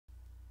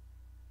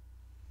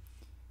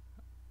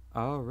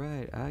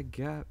Alright, I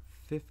got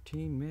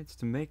 15 minutes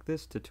to make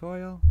this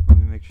tutorial. Let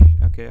me make sure.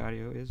 Okay,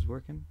 audio is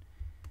working.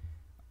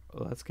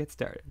 Let's get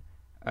started.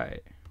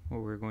 Alright,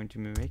 what we're going to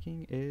be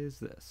making is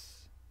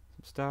this.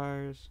 Some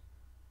stars,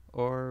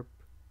 orb,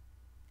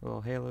 a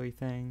little halo-y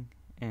thing,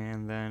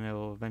 and then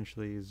it'll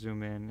eventually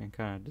zoom in and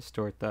kind of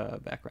distort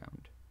the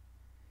background.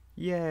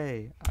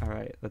 Yay!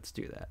 Alright, let's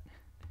do that.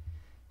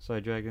 So I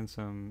dragged in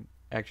some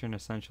Action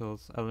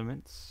Essentials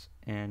elements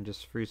and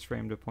just freeze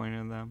framed a point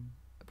in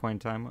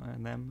time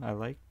on them I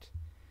liked.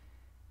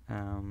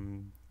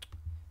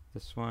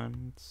 This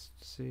one, let's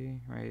see,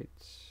 right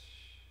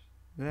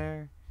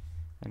there,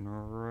 and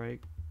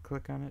right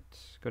click on it,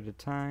 go to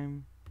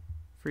time,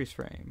 freeze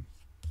frame,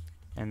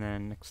 and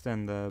then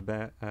extend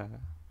the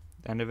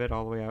end of it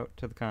all the way out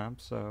to the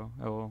comp, so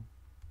it will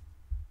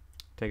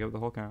take up the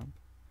whole comp.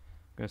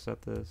 I'm going to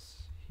set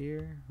this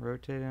here,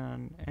 rotate it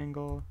on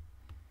angle,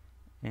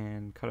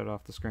 and cut it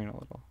off the screen a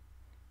little.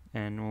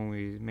 And when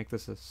we make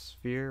this a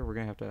sphere, we're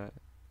going to have to,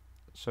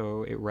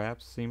 so it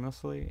wraps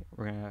seamlessly,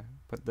 we're going to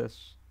put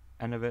this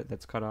end of it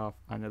that's cut off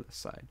onto the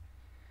side.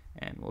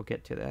 And we'll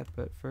get to that,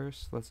 but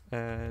first let's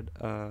add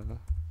a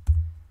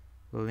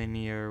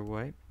linear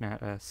wipe,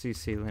 not a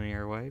CC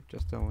linear wipe,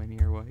 just a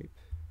linear wipe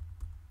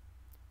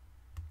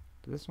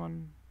to this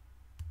one.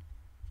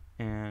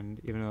 And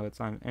even though it's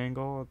on an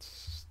angle, it's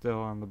still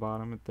on the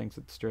bottom, it thinks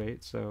it's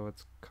straight, so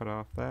let's cut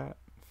off that,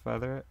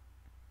 feather it.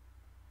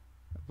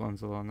 It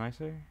blends a little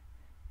nicer.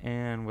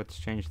 And let's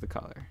change the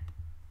color.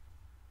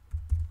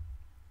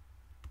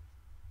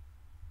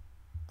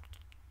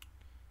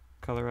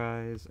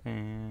 Colorize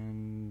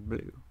and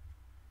blue.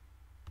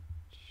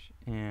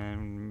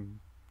 And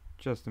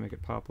just to make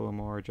it pop a little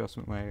more,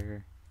 adjustment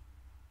layer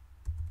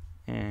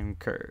and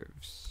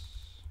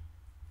curves.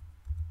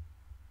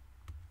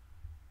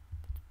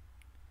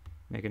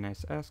 Make a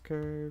nice S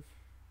curve.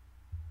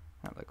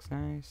 That looks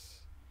nice.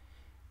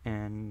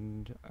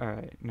 And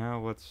alright, now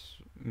let's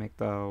make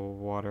the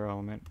water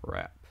element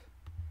wrap.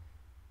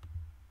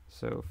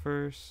 So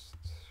first,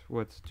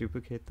 let's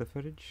duplicate the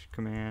footage,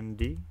 Command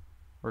D,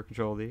 or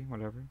Control D,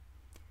 whatever.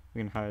 We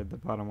can hide the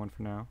bottom one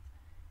for now.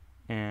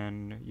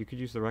 And you could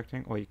use the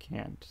rectangle, well you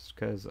can't,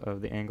 because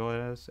of the angle it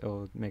is,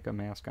 it'll make a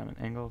mask on an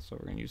angle, so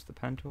we're going to use the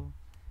pen tool.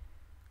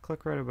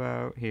 Click right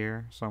about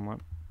here,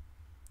 somewhat.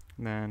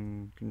 And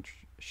then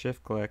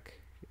shift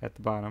click at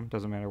the bottom,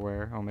 doesn't matter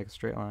where, I'll make a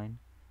straight line.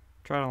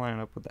 Try to line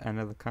it up with the end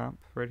of the comp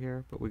right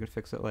here, but we can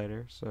fix it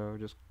later, so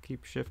just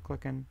keep shift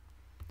clicking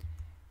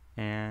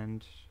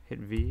and hit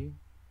V,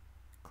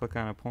 click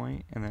on a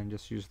point, and then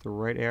just use the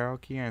right arrow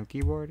key on the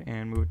keyboard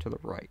and move it to the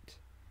right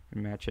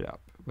and match it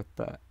up with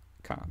the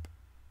comp.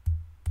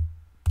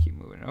 Keep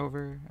moving it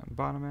over on the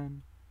bottom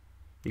end.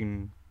 You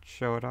can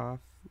show it off.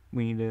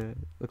 We need to,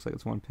 looks like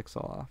it's 1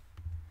 pixel off.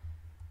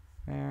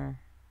 There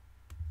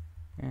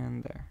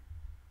and there.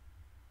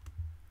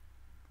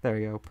 There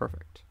you go,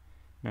 perfect.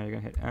 Now you're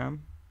going to hit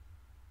M,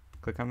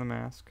 click on the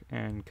mask,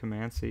 and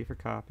Command C for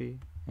copy,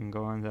 and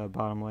go on the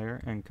bottom layer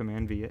and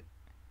Command V it,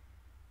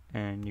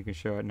 and you can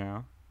show it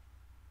now.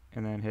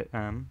 And then hit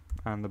M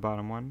on the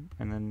bottom one,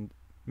 and then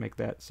make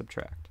that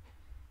subtract.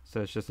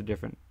 So it's just a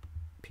different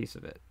piece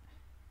of it.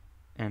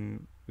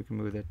 And we can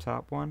move the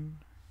top one.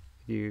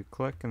 If you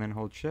click and then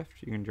hold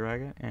Shift, you can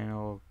drag it, and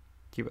it'll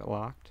keep it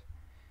locked.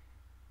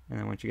 And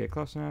then once you get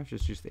close enough,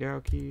 just use the arrow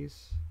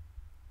keys,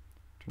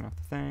 turn off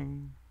the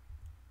thing.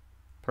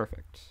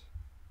 Perfect.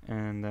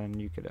 And then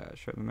you could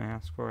show the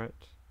mask for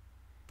it,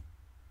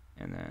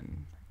 and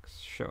then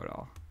show it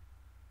all.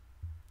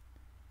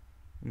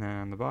 And then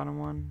on the bottom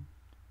one,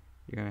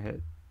 you're going to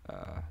hit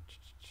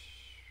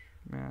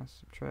mask,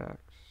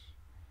 subtract.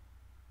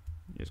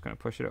 You're just going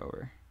to push it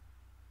over.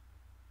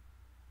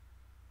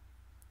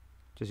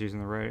 Just using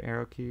the right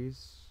arrow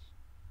keys.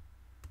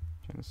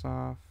 Turn this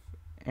off.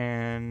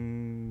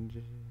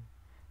 And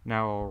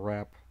now it'll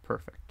wrap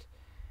perfect.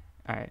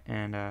 Alright,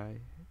 and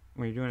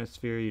when you're doing a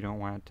sphere, you don't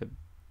want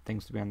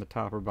things to be on the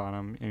top or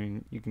bottom. I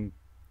mean, you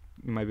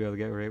might be able to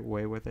get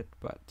away with it,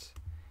 but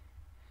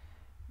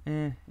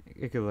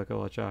it could look a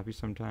little choppy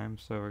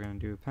sometimes. So we're going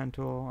to do a pen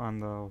tool on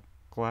the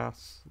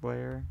glass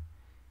layer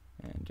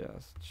and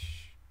just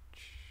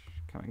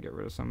kind of get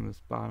rid of some of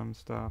this bottom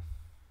stuff.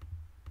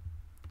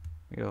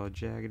 Make it a little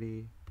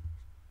jaggedy.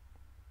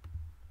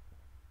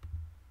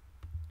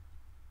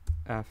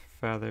 F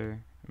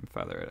feather and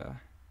feather it a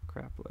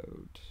crap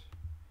load.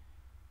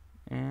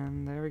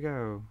 And there we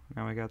go.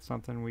 Now we got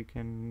something we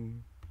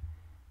can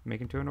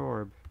make into an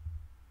orb.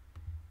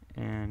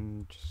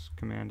 And just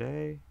Command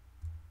A,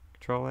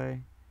 Control A,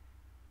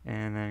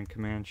 and then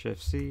Command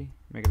Shift C,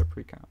 make it a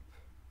pre-comp.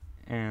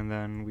 And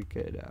then we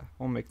could,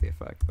 we'll make the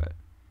effect, but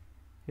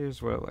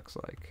here's what it looks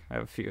like. I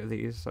have a few of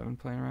these I've been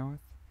playing around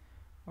with.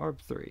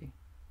 Orb 3.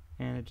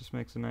 And it just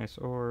makes a nice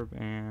orb,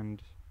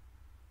 and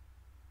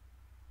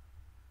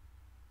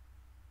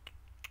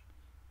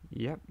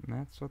yep,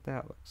 that's what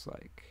that looks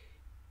like.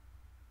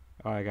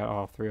 Oh, I got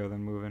all 3 of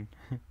them moving.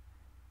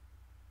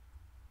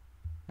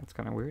 That's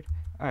kind of weird.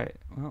 Alright,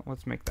 well,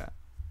 let's make that.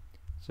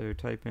 So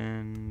type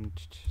in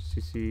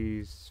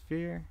CC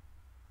sphere,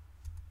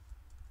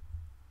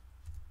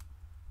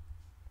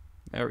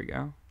 There we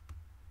go.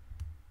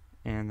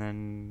 And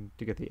then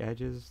to get the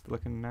edges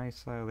looking nice,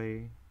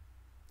 slightly,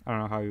 I don't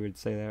know how you would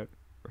say that,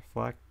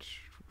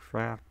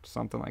 refract,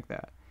 something like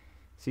that.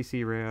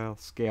 CC rail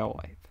scale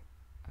wipe.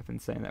 I've been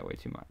saying that way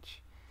too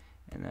much.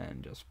 And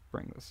then just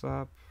bring this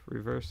up,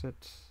 reverse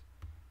it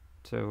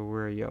to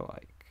where you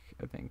like.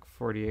 I think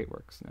 48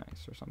 works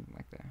nice or something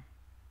like that.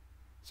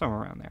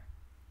 Somewhere around there.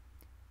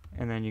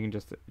 And then you can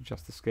just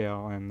adjust the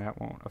scale and that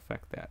won't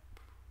affect that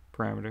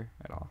parameter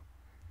at all.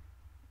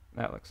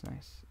 That looks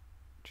nice.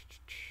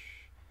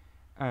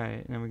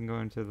 Alright, then we can go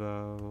into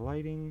the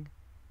lighting.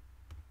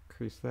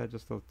 Increase that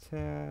just a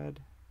tad.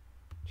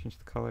 Change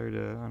the color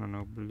to, I don't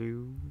know,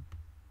 blue.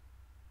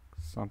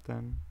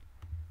 Something.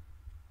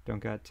 Don't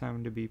got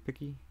time to be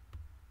picky.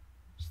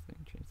 Just then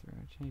change the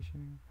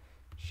rotation.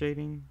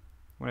 Shading.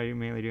 What I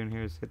mainly do in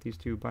here is hit these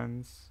two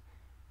buttons.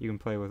 You can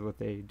play with what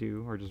they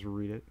do or just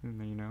read it and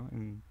then you know,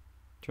 and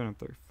turn up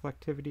the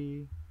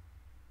reflectivity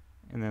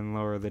and then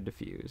lower the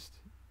diffused.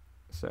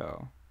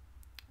 So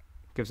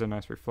gives a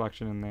nice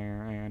reflection in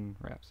there and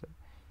wraps it.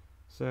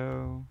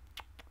 So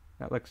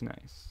that looks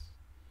nice.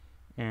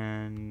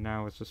 And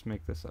now let's just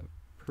make this a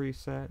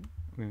preset.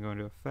 We're gonna go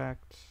into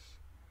effect,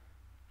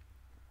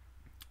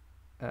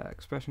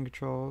 expression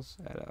controls,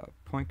 add a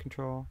point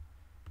control,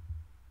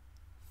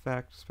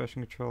 effect,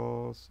 expression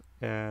controls,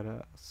 add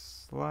a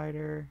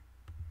slider,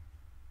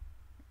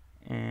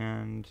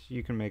 and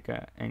you can make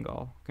an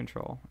angle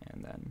control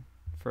and then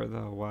for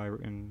the Y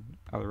and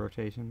other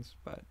rotations,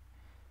 but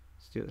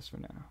let's do this for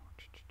now.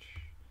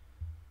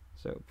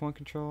 So point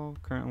control,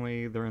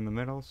 currently they're in the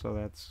middle, so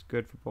that's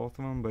good for both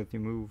of them, but if you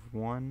move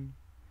one,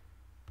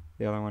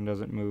 the other one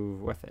doesn't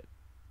move with it.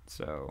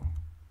 So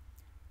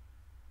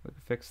we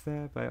can fix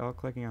that by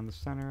alt-clicking on the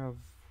center of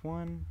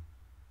one,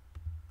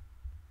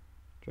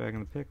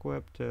 dragging the pick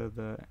whip to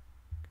the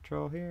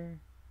control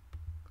here,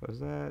 close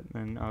that,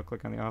 and then I'll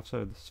click on the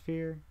offset of the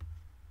sphere,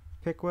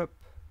 pick whip,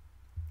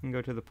 and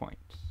go to the point.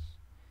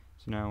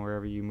 So now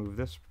wherever you move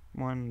this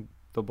one,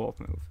 they'll both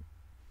move.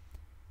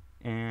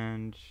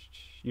 And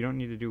you don't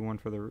need to do one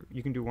for the,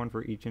 you can do one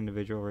for each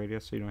individual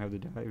radius so you don't have to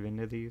dive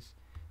into these,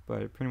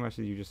 but pretty much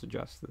if you just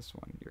adjust this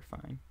one, you're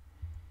fine.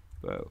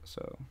 But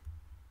so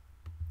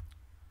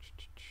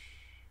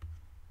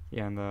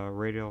yeah, and the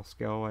radial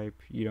scale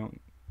wipe, you don't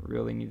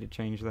really need to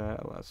change that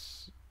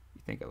unless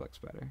you think it looks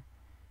better.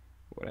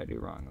 What I do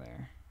wrong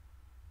there?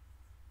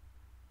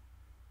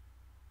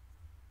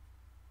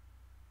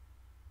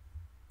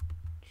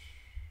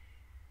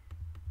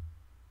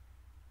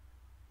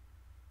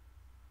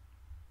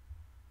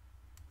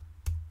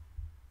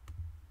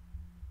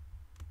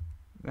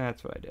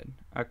 That's what I did.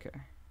 Okay.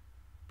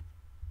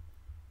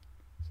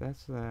 So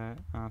that's that.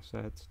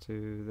 Offsets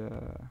to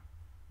the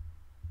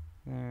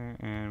there,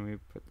 and we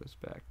put this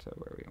back to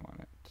where we want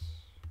it.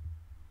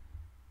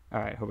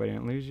 Alright, hope I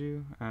didn't lose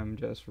you. I'm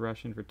just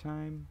rushing for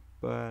time,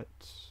 but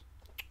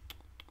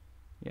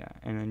yeah,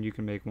 and then you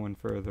can make one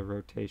for the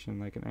rotation,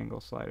 like an angle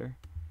slider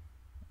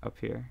up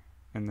here,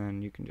 and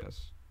then you can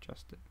just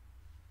adjust it,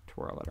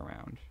 twirl it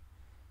around.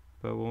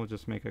 But we'll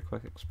just make a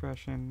quick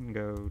expression and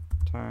go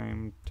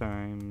time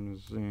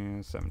times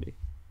 70.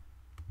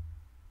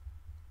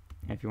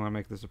 And if you want to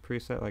make this a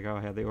preset like how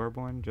I had the orb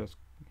one, just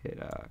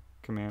hit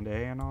Command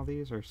A on all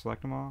these, or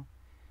select them all,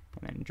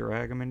 and then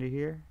drag them into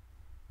here,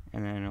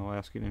 and then it'll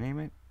ask you to name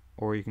it,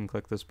 or you can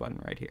click this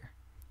button right here.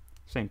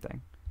 Same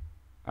thing.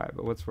 Alright,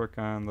 but let's work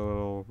on the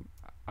little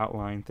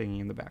outline thingy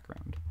in the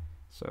background.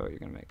 So you're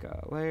going to make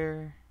a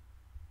layer.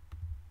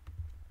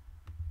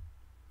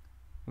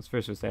 Let's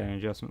first just add an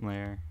adjustment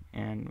layer,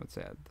 and let's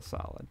add the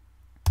solid.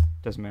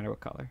 Doesn't matter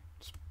what color.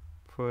 Just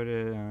put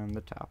it on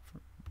the top,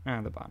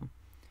 the bottom.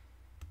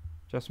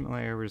 Adjustment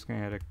layer, we're just going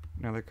to add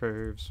another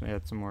curves,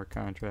 add some more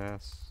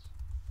contrast.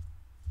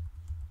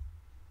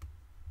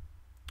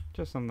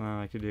 Just something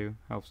I like to do,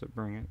 helps it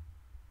bring it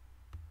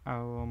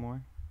out a little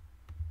more.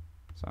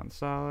 So on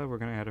solid, we're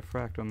going to add a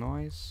fractal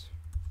noise.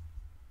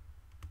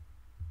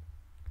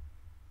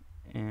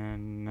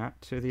 And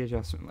not to the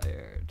adjustment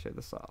layer, to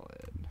the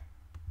solid.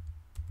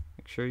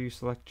 Make sure you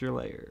select your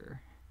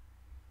layer.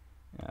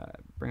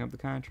 Bring up the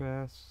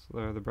contrast,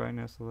 lower the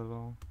brightness a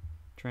little,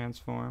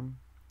 transform,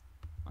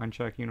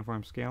 uncheck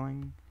uniform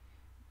scaling,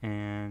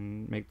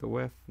 and make the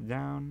width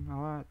down a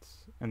lot,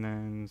 and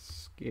then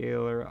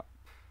scale her up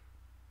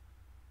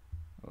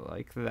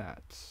like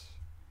that.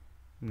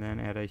 And then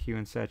add a hue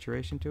and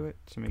saturation to it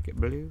to make it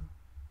blue,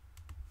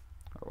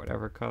 or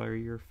whatever color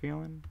you're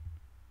feeling.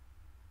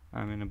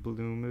 I'm in a blue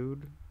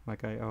mood,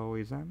 like I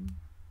always am.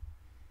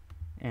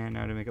 And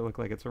now to make it look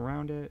like it's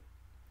around it,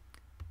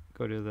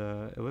 go to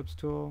the ellipse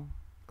tool,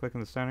 click in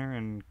the center,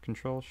 and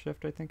Control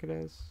Shift, I think it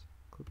is.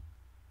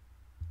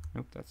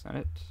 Nope, that's not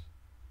it.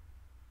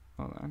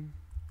 Hold on.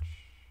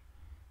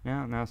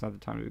 Now's not the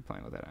time to be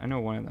playing with that. I know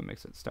one of them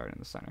makes it start in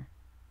the center.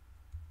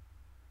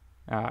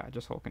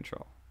 Just hold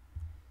Control.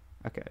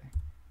 Okay.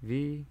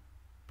 V,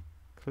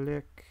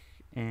 click,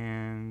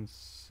 and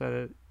set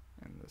it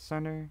in the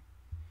center.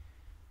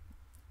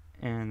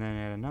 And then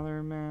add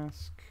another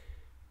mask.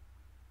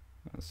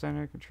 The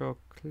center, Control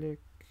click.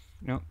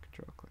 Nope,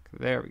 Control click.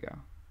 There we go.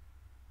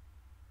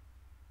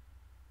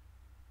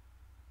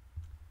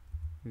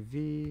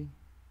 V.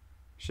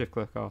 Shift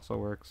click also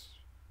works.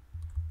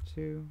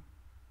 2.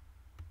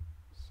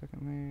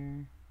 Second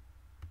layer.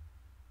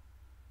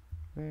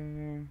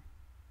 There.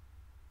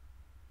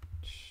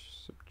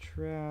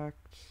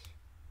 Subtract.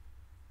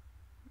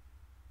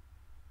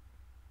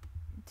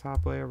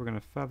 Top layer, we're going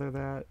to feather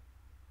that.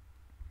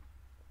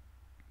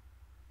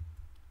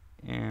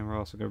 And we're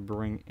also going to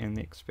bring in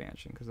the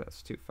expansion because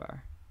that's too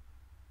far.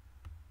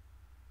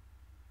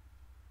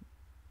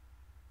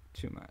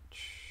 Too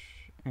much.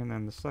 And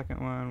then the second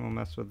one, we'll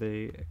mess with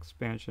the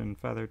expansion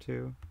feather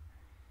too.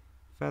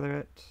 Feather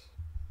it.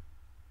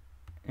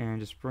 And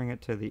just bring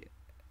it to the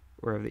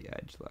wherever the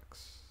edge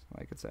looks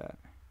like it's at.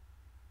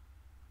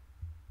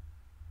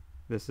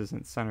 This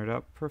isn't centered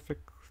up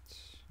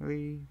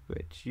perfectly,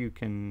 but you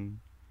guys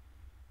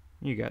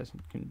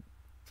can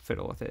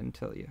fiddle with it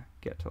until you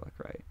get to look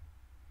right.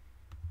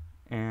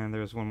 And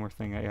there's one more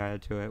thing I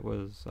added to it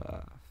was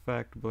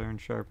effect, blur and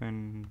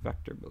sharpen,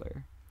 vector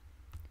blur.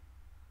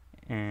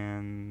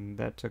 And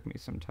that took me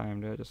some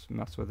time to just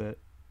mess with it.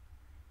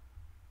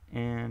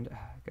 And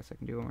I guess I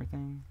can do one more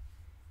thing.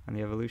 On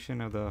the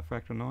evolution of the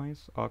fractal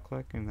noise, I'll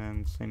click and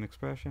then same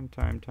expression,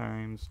 time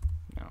times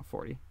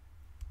 40.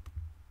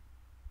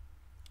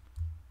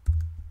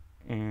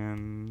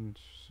 And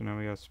so now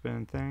we got a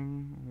spin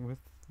thing with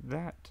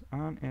that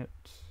on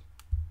it.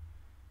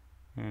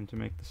 And to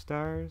make the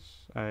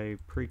stars, I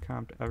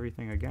pre-comped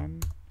everything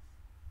again.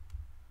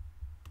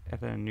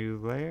 Add a new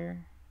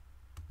layer,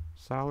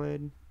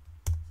 solid,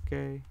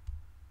 okay.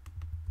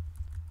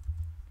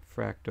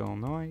 Fractal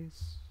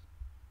noise,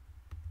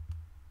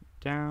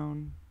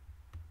 down,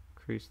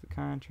 increase the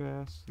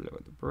contrast,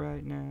 lower the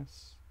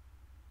brightness,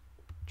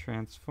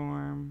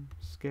 transform,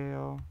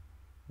 scale,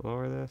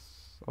 lower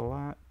this a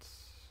lot.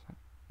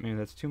 Maybe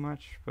that's too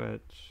much,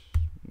 but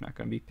I'm not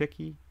going to be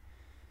picky.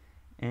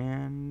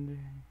 And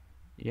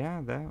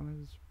yeah, that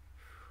was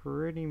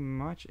pretty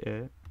much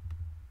it.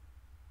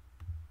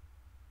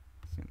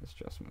 Let's see this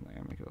adjustment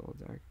layer, make it a little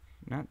dark.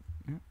 Not.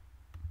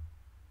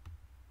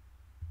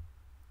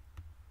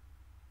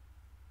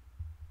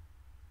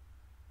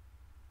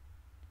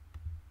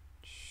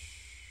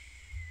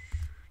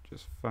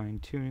 Just fine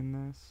tuning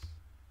this.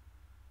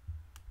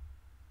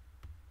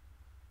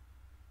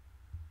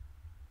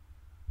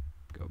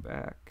 Go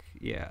back.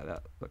 Yeah,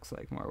 that looks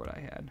like more what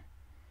I had.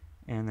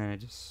 And then it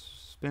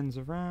just spins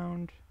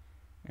around.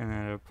 And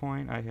then at a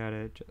point I had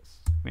it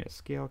just made a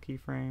scale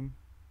keyframe.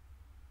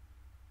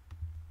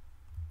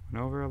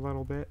 Went over a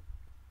little bit.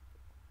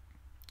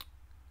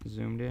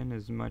 Zoomed in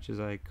as much as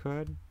I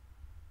could.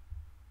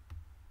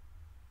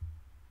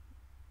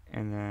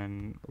 And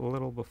then a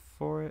little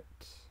before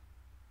it,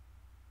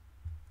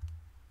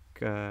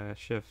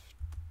 Shift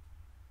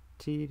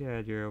T to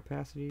add your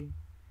opacity.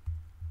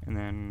 And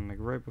then like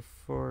right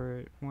before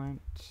it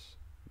went,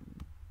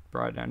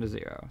 brought it down to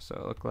 0. So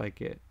it looked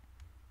like it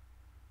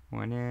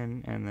went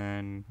in and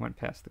then went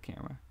past the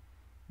camera.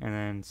 And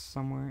then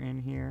somewhere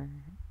in here,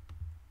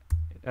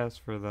 as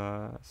for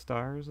the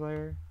stars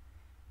layer,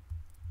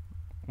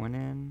 went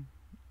in,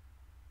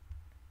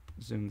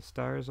 zoomed the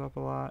stars up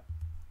a lot,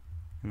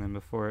 and then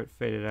before it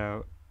faded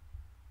out,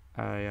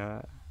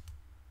 I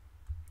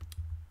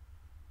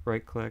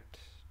right clicked,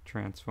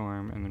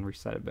 transform, and then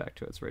reset it back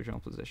to its original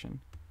position.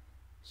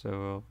 So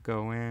we'll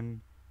go in,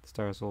 the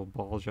stars will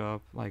bulge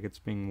up like it's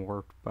being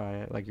warped by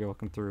it, like you're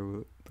looking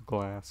through the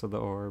glass of the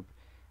orb,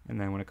 and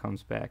then when it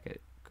comes back,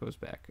 it goes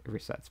back, it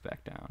resets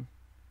back down.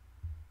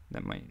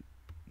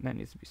 That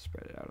needs to be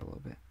spread out a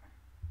little bit.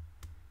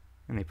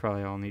 And they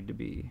probably all need to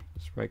be,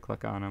 just right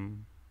click on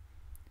them.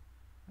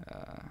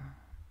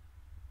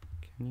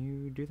 Can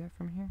you do that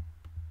from here?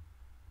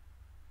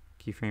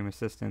 Keyframe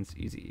assistance,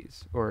 easy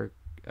ease, or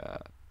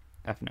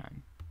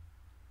F9.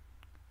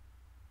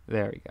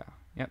 There we go.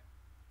 Yep.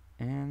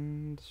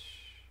 And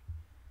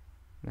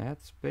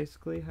that's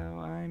basically how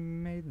I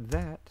made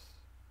that.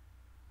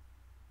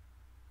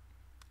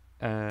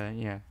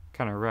 Yeah,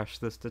 kind of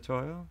rushed this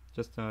tutorial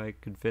just so I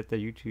could fit the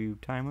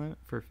YouTube time limit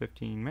for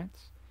 15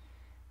 minutes.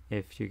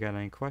 If you got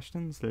any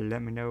questions,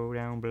 let me know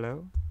down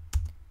below.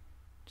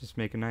 Just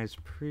make a nice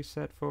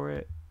preset for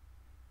it.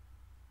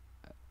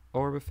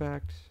 Orb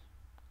effect,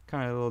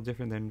 kind of a little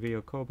different than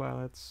VO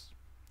Copilots.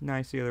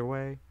 Nice either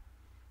way.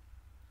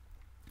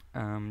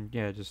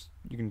 Yeah, just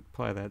you can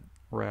apply that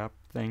wrap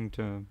thing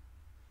to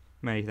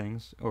many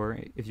things, or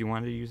if you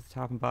wanted to use the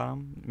top and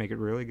bottom, make it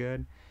really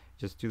good,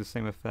 just do the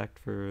same effect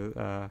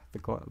for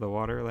the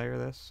water layer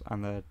this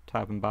on the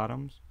top and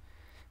bottoms,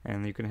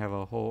 and you can have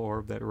a whole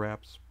orb that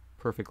wraps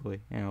perfectly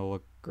and it'll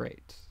look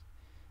great.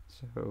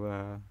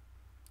 So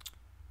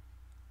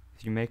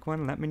if you make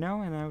one, let me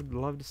know and I would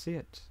love to see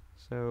it.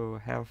 So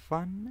have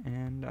fun,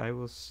 and I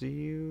will see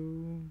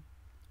you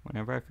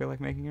whenever I feel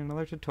like making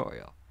another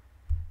tutorial.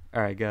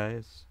 Alright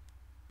guys,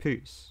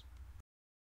 peace.